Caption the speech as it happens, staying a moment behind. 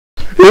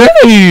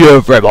Hey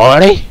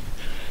everybody,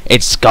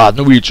 it's Scott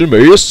Norwegian me,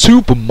 a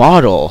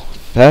supermodel,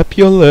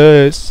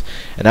 fabulous,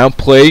 and I'm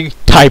playing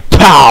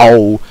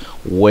Typow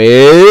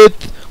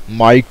with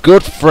my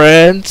good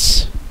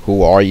friends.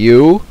 Who are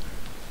you?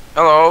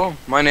 Hello,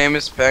 my name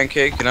is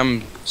Pancake and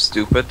I'm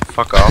stupid.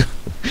 Fuck off.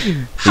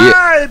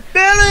 Hi,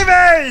 Billy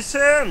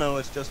Mason! No,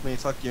 it's just me,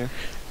 fuck you.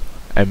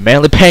 And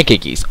Manly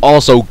Pancake is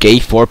also gay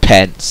for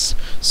pens,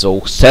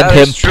 so send That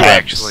him is true, pens.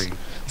 actually.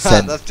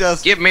 Send, That's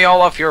just... Give me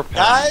all of your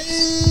pens.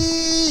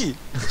 Aye!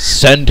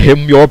 send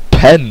him your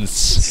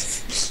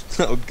pens.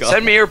 Oh god.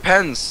 Send me your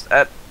pens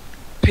at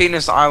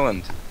Penis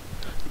Island.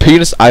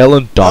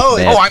 PenisIsland.net. Oh,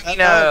 Oh, I mean,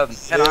 yeah.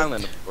 Pen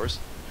Island, of course.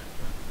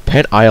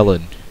 Pen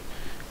Island.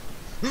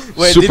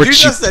 Wait, super did you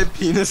cheap. just say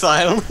Penis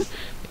Island?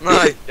 No,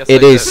 I guess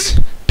It I is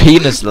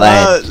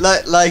Penisland.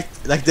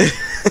 Like this.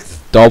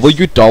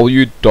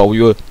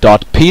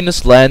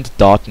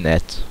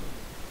 www.penisland.net.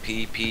 did.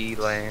 PP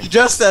Land. You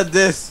just said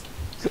this.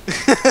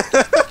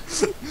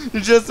 You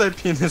just said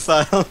Penis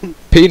Island.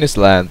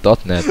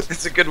 Penisland.net.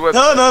 It's a good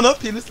website. No,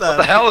 Penis Island.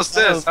 What the hell is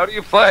this? How do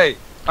you play?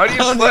 How do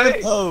you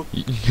play? Oh,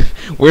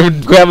 we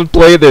haven't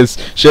played this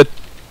shit.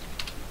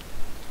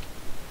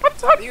 What?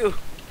 How do you?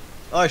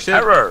 oh shit.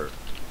 Error.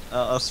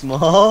 A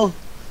small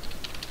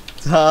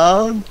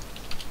town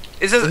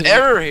It says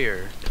error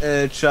here.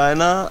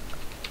 China.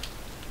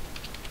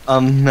 A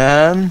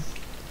man.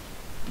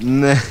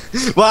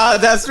 Wow,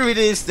 that's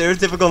really a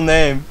stereotypical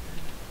name.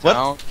 What?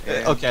 Town,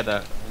 Okay,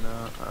 there.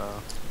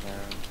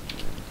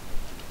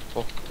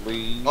 Fuck,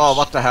 please. Oh,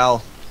 what the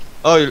hell?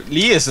 Oh,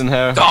 Lee is in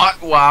here.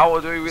 Dot. Wow.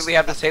 Do we really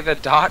have to say the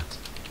dot?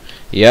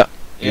 Yep.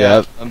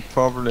 Yep. I'm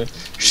probably.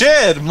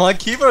 Shit, my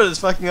keyboard is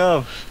fucking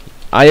up.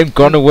 I am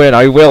gonna win.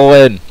 I will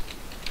win.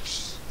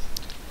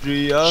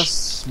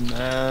 Yes,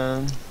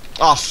 man.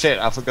 Oh shit,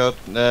 I forgot.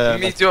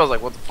 Me too. I was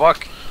like, what the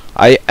fuck?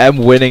 I am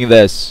winning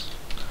this.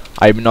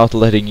 I'm not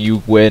letting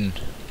you win.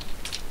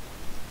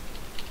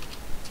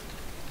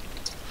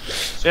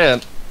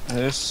 Shit.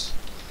 This.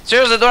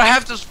 Seriously, do I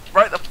have to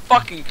write the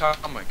fucking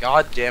comment?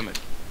 God damn it.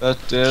 That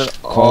did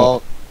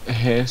all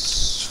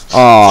his.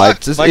 Oh,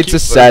 Fuck, my it's a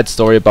keyboard. sad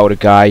story about a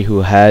guy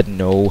who had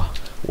no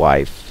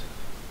wife.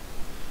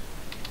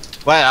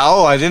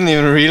 Wow, I didn't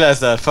even realize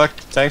that. Fuck,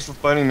 thanks for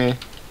pointing me.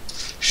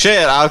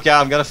 Shit, okay,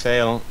 I'm gonna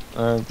fail.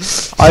 I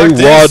fuck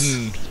this.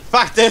 won.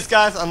 Fuck this,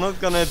 guys, I'm not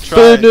gonna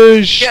try.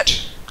 Finished.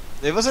 Shit.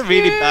 It was a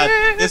really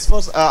bad. This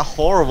was a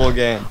horrible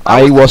game.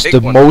 I was big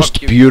the one, most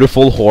fuck you.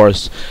 beautiful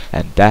horse,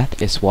 and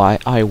that is why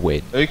I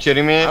win. Are you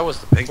kidding me? I was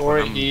the pink Before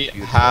one. I'm he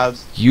beautiful. had.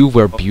 You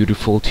were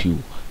beautiful too,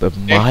 but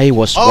mine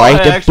was Oh, white I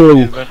and actually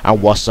blue did, but-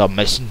 and was a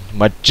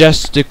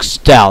majestic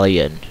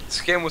stallion. This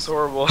game was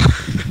horrible.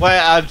 Wait,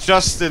 I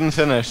just didn't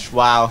finish.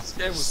 Wow. This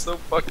game was so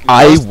fucking.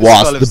 I was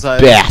was the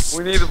disqualified. best.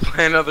 We need to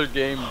play another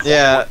game.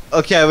 Yeah.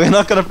 Okay, we're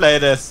not gonna play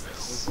this.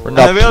 We're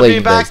not And we'll be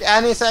playing back this.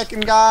 any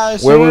second,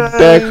 guys. We're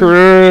back.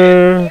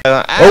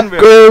 And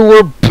Okay,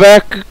 we're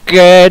back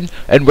again,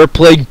 and we're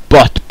playing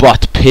Butt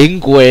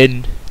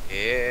Penguin.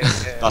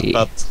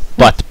 Yeah.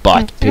 But.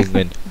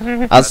 Penguin.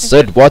 I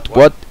said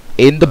what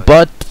in the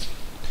butt?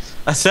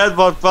 I said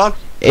what?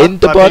 In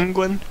the butt?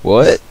 Penguin.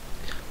 What?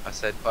 I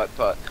said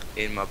butt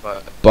in my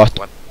butt. Butt.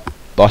 What?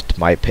 Butt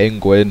my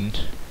penguin.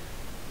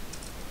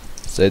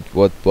 Said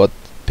what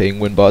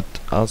penguin butt?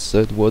 I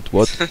said what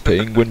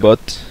penguin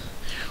butt?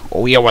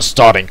 Oh yeah, we're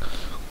starting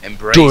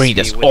Embrace doing me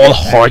this with all your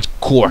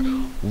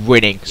hardcore,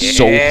 winning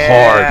so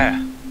hard.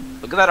 Yeah.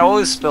 Look at that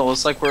oil spill.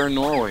 It's like we're in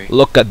Norway.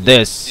 Look at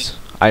this,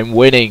 I'm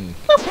winning.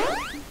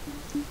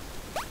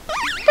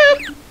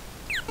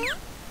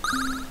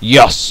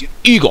 Yes,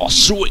 eagle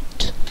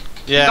sweet.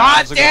 Yeah. God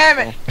that's a good damn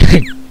call.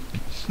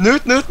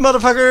 it! Newt,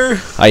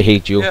 motherfucker. I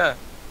hate you. Yeah.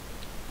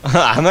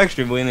 I'm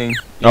actually winning.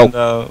 Oh. Even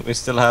though we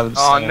still have.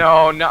 Oh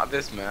no, not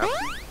this map.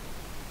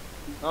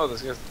 Oh,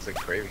 this guy's like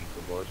craving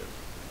for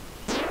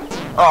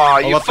blowjob. Oh, Oh,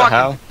 you what the fucking.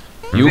 hell?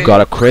 You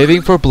got a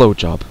craving for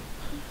blowjob.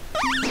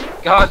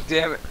 God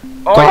damn it.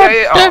 Oh God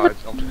yeah. damn Oh, it.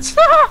 I jumped.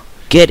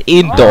 Get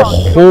in the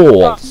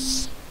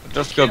holes.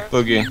 Just got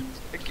boogie.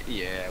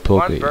 Yeah.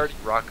 Poopy. One birdie,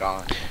 rock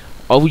on.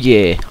 Oh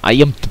yeah, I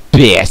am the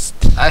best.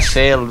 I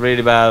failed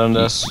really bad on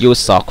this. You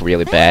suck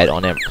really bad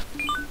on him.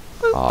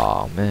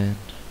 Oh man.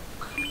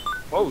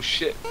 Oh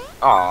shit.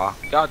 Aw,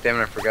 god damn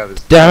it, I forgot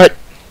this. Damn it.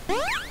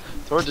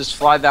 Thor, just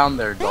fly down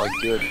there, dog.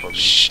 Do it for me.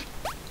 Shh.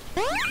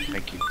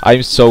 Thank you.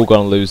 I'm so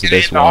gonna lose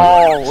this one.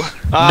 No.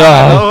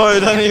 No,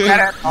 don't even.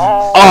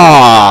 Oh.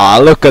 Ah,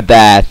 look at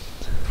that.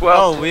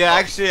 Oh, we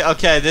actually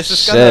okay. This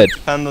is gonna Shit.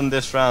 depend on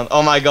this round.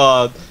 Oh my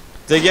god,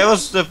 they gave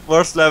us the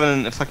worst level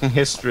in fucking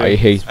history. I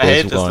hate I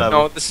hate this this one. level.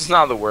 No, this is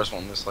not the worst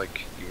one. This is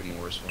like even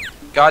the worst one.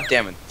 God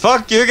damn it.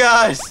 Fuck you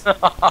guys.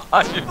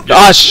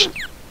 Gosh.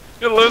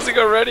 You're losing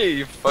already,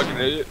 you fucking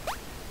idiot.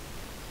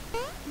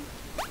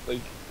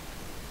 Like,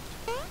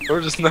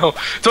 Thor just no.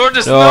 Thor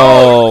just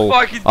no. No.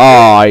 Fucking.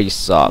 Oh, I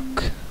suck.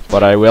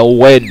 But I will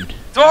win.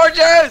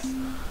 Torches.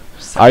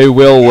 I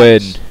will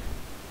win.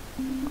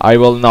 I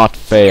will not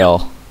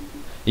fail. I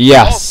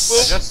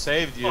Yes. just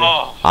saved you.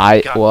 Oh,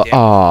 I God will. damn it.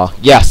 Ah,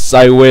 yes,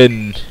 I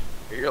win.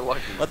 You're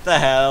lucky. What the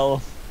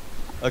hell?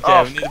 Okay,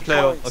 Oh, we need to 4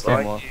 play. points. Okay,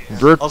 Oh, more. yeah.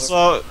 Bert.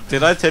 Also,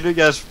 did I tell you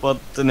guys what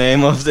the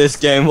name of this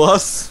game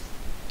was?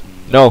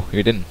 No,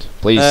 you didn't.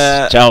 Please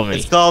tell me.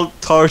 It's called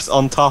Cars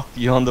on Top,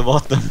 You on the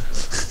Bottom.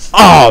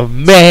 Oh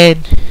man,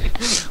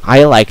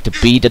 I like to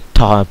be the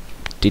top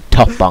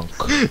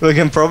bunk. We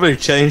can probably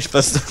change,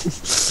 but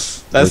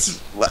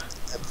that's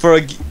for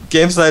a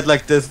game site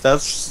like this.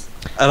 That's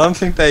I don't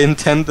think they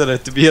intended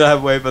it to be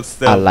that way, but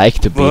still. I like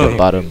to be the Whoa.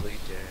 bottom.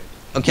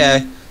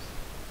 Okay,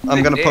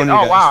 I'm gonna pwn you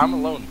Oh guys. wow, I'm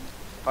alone.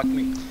 Fuck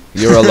me.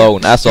 You're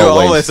alone, as You're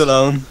always. always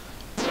alone.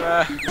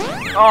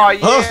 Oh yeah.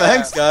 Oh,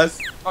 thanks,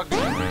 guys. Fuck you,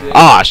 dick.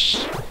 Ah,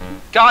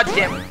 God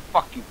damn it.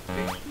 Fuck you,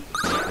 bitch.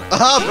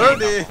 Ah,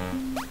 birdie.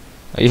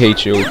 I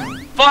hate you.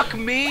 Fuck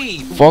me.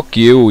 Fuck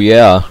you,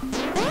 yeah.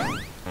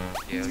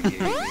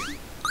 Yeah.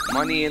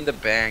 Money in the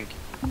bank.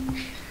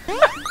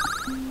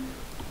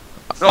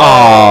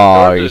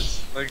 Oh,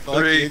 gorgeous. Like Fuck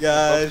 3. you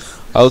guys.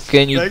 how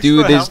can you Thanks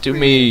do for this to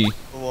helping me?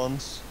 For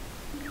once.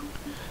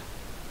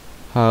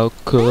 How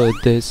could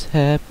this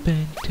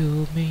happen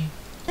to me?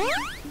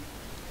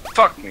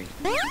 Fuck me.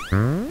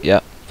 Yeah,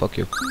 fuck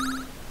you.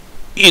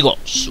 Eagle,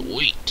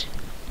 sweet.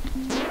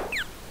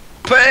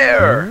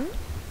 Bear.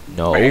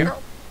 No. Bear?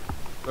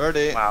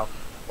 Birdie. Wow.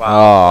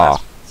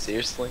 Ah,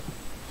 Seriously?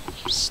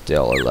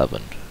 still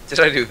 11. Did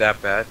I do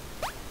that bad?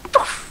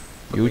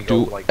 You me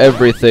go do like-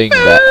 everything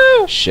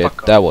that. Shit,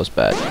 Fuck that was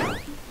bad.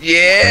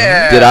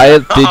 Yeah.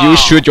 Did you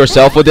shoot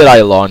yourself or did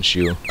I launch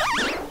you?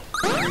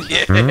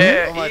 Yeah.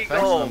 Oh, my thanks,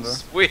 Eagle. number.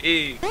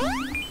 Sweet.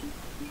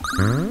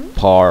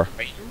 Par.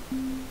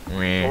 Or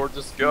Meh.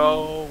 just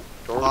go.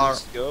 Or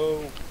just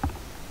go.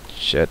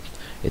 Shit.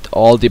 It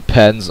all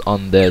depends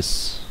on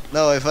this.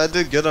 No, if I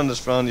do good on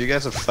this round, you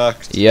guys are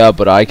fucked. Yeah,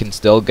 but I can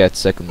still get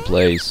second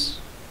place.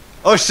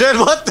 Oh shit!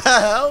 What the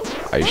hell?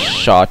 I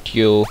shot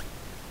you.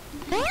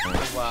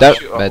 Wow. That-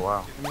 Shoot, oh but-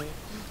 wow.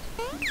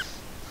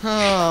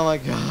 Oh my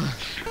god.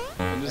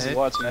 I'm just I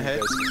watching hate you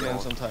guys this go. game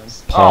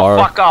sometimes. Par.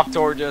 Oh, fuck off,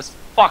 Torges.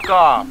 Fuck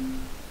off.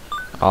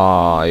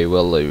 I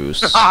will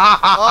lose.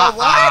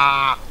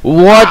 Oh,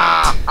 What?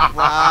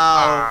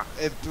 Wow.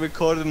 It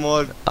recorded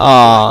more.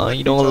 Ah,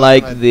 you don't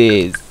like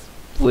this.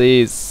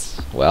 Please.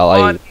 Well,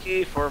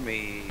 Money for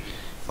me.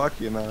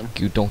 Fuck you, man.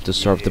 you don't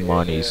deserve the Yeah.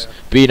 monies.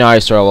 Be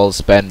nice or I will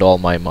spend all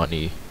my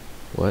money.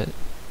 What?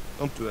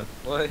 Don't do it.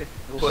 What?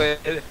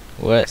 I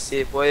What?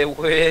 said,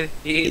 what?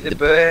 Eat the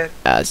bird.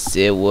 I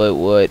said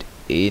what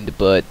in the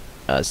butt.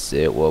 I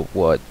said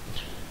what?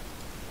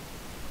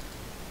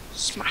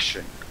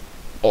 Smashing.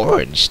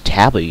 Orange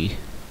tabby.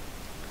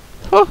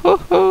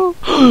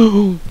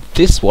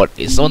 This one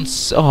is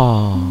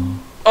on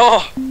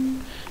Oh,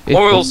 it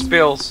oil was-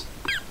 spills.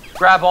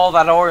 Grab all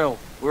that oil.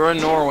 We're in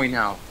Norway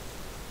now.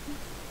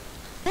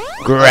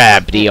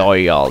 Grab the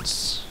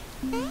oils.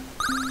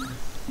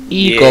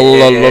 Eagle.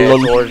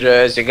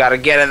 Torges, you gotta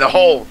get in the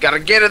hole. Gotta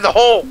get in the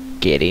hole.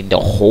 Get in the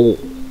hole.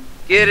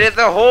 Get in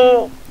the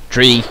hole.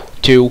 3,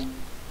 2. Are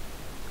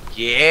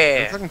you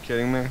Yeah. fucking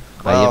kidding me?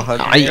 I how am,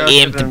 did I you guys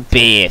am get the in-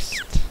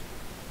 best.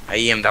 I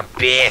am the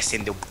best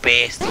in the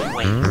best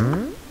way.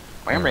 I'm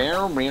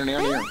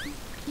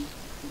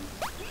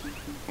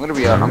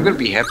gonna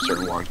be hipster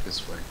and walk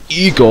this way.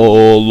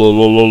 Eagle.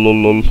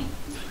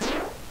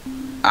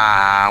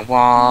 I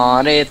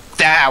want it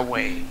that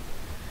way.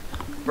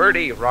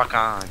 Birdie, rock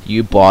on.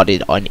 You bought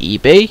it on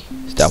eBay?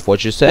 Is that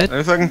what you said? Are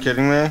you fucking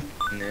kidding me?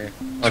 Nah.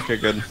 Okay,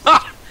 good.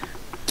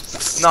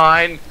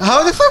 9.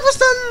 How the fuck was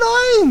that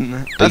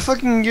 9? I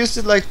fucking used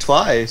it like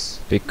twice.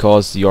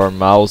 Because your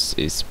mouse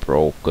is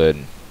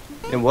broken.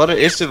 And what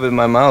is it with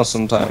my mouse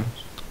sometimes?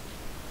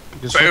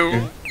 Just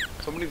Boom.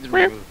 Somebody did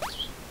remove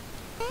this.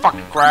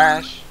 Fucking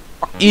crash.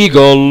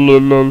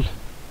 Eagle.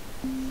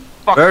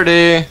 Fuck.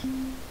 Birdie!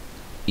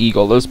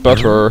 Eagle is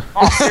better.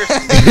 Oh,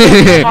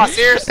 seriously. Oh,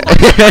 seriously.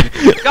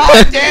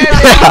 God damn it.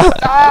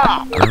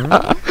 Stop.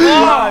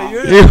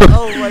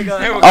 Oh my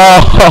god. There we go.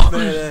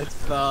 Oh,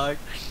 Fuck.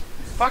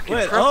 Fucking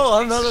Wait, purple oh,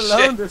 I'm piece not of alone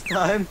shit. this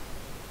time.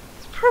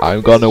 Purple I'm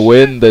piece gonna of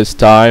win this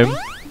time. shit.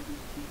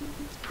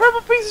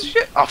 Purple piece of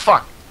shit. Oh,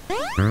 fuck.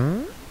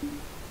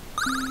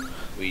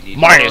 We need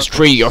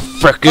 -3, you're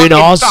freaking Fucking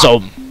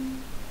awesome.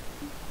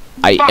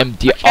 I Fuck, am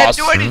the I can't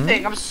do awesome.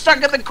 anything. I'm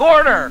stuck in the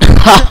corner.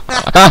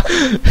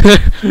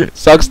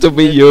 Sucks to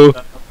be you.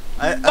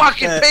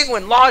 Fucking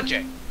penguin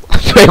logic.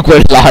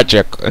 Penguin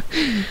logic.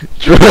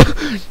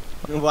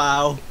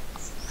 Wow.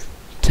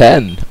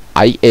 10.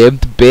 I am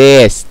the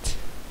best.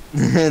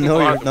 No,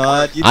 you're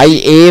not. You I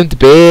am the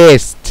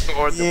best.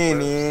 Or the Yeah,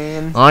 worst.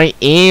 man. I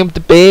am the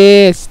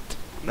best.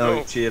 No,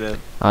 you cheated.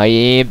 I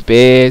am the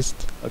best.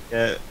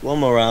 Okay, one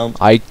more round.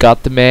 I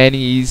got the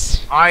manies.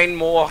 Ein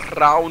more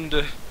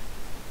round.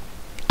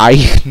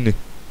 Ein.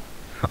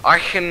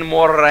 Ein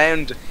more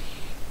round.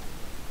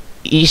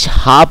 Ich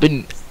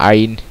haben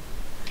ein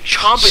Ich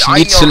habe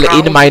Schnitzel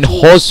ein in mein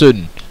Round.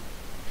 Hosen.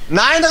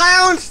 9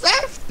 rounds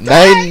left!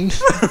 Nein.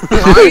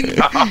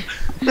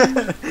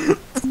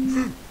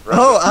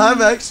 Oh,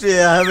 I'm actually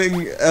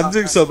I'm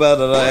doing so bad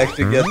that I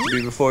actually get to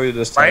be before you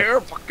this time.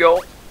 Fire, fuck yo.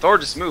 Thor,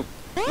 just move.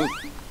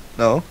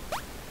 No.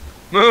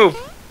 Move.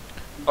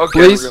 Okay,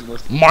 Please? we're gonna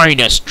listen.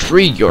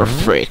 -3, you're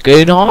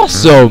freaking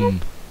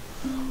awesome!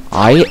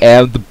 I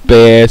am the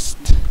best.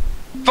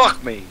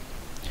 Fuck me!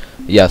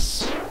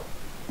 Yes,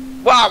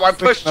 Wow, I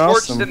pushed Freaking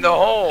torches awesome. in the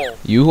hole!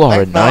 you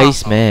are a Thanks, man.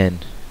 nice man.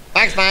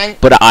 Thanks, man.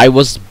 But I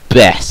was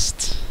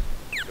best.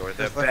 You're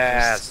the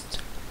best.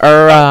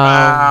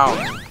 Around.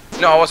 Wow.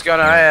 No, what's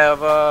gonna have,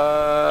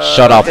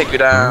 Shut up. take you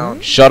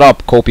down. Shut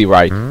up,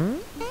 copyright.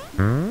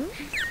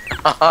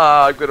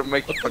 Haha, I'm gonna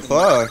make you What the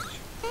fuck?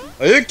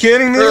 Are you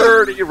kidding me?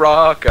 Birdie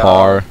rock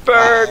Par.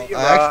 Birdie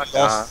I rock actually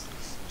lost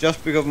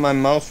just because my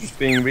mouse was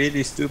being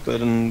really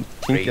stupid and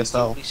kinky as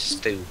hell.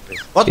 Stupid.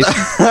 What the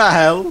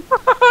hell?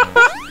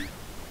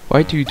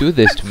 Why do you do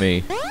this to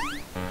me?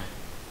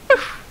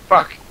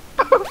 Fuck.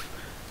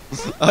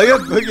 I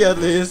got boogie at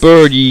least.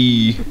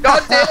 Birdie.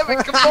 God damn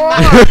it, come on!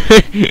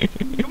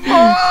 Come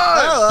on!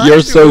 Oh, I You're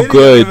actually so really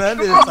good.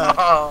 recommend it Come this time.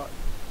 on!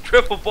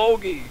 Triple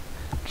bogey!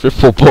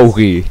 Triple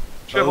bogey.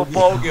 Triple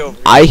bogey over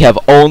I have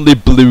only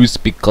blues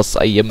because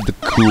I am the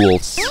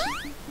coolest.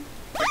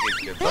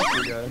 Fuck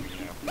you guys.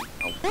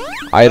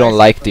 I don't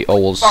like the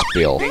old Fuck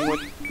spill. you,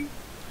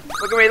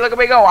 penguin. Look at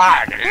me go!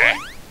 Ah,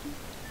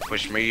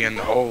 push me in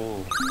the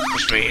hole.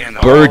 Push me in the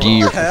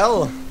Birdie. What the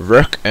hell?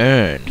 Work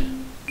earned. hole.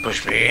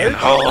 Push me in the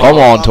hole. Come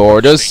on,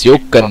 Tortoise, you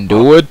can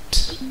do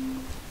it.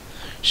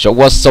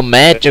 Show us some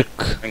magic.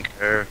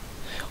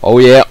 Oh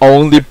yeah,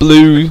 only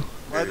blue.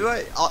 Why do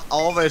I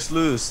always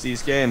lose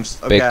these games?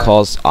 Okay.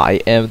 Because I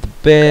am the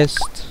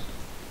best.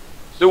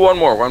 Do one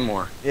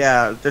more.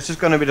 Yeah, this is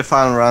gonna be the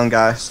final round,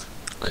 guys.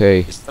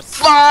 Okay. The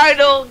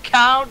final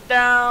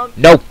countdown.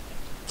 No.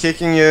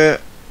 Kicking you.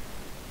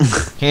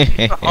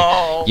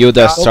 Oh, You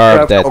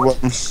deserve that.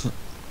 Problems.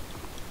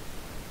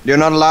 You're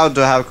not allowed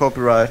to have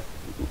copyright.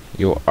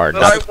 You are But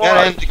not.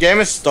 I won. The game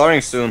is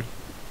starting soon.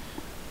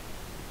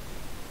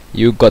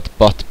 You got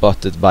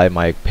butt-butted by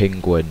my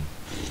penguin.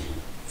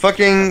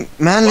 Fucking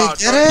manly, Wow,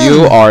 get in!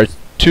 You are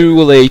too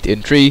late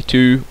in 3,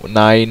 2,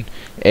 9,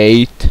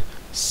 8,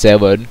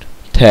 7,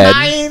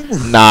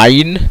 10,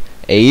 9,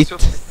 8,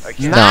 I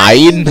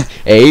can't, 9,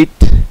 8,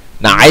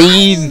 9,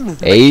 I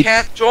 8,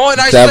 can't join.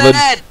 I 7,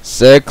 said.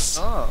 6,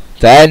 Oh.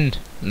 10,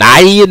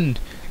 9.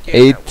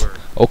 Eight. That word.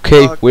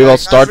 Okay, we will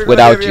guys, start we're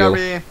gonna without give you.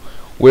 a-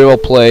 We will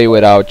play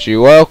without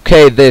you.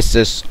 Okay, this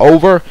is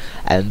over,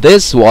 and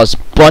this was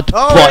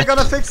Oh, we're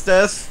gonna fix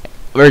this.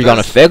 We're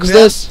gonna fix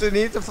this. We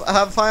need to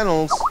have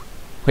finals.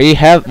 We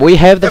have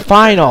the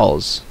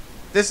finals.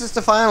 This is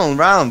the final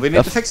round. We need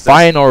The to fix this.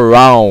 final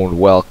round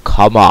will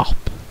come up.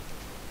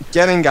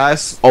 Get in,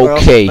 guys.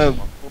 Okay.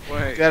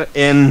 Get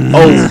in.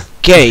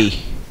 Okay,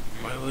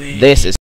 Wait. this is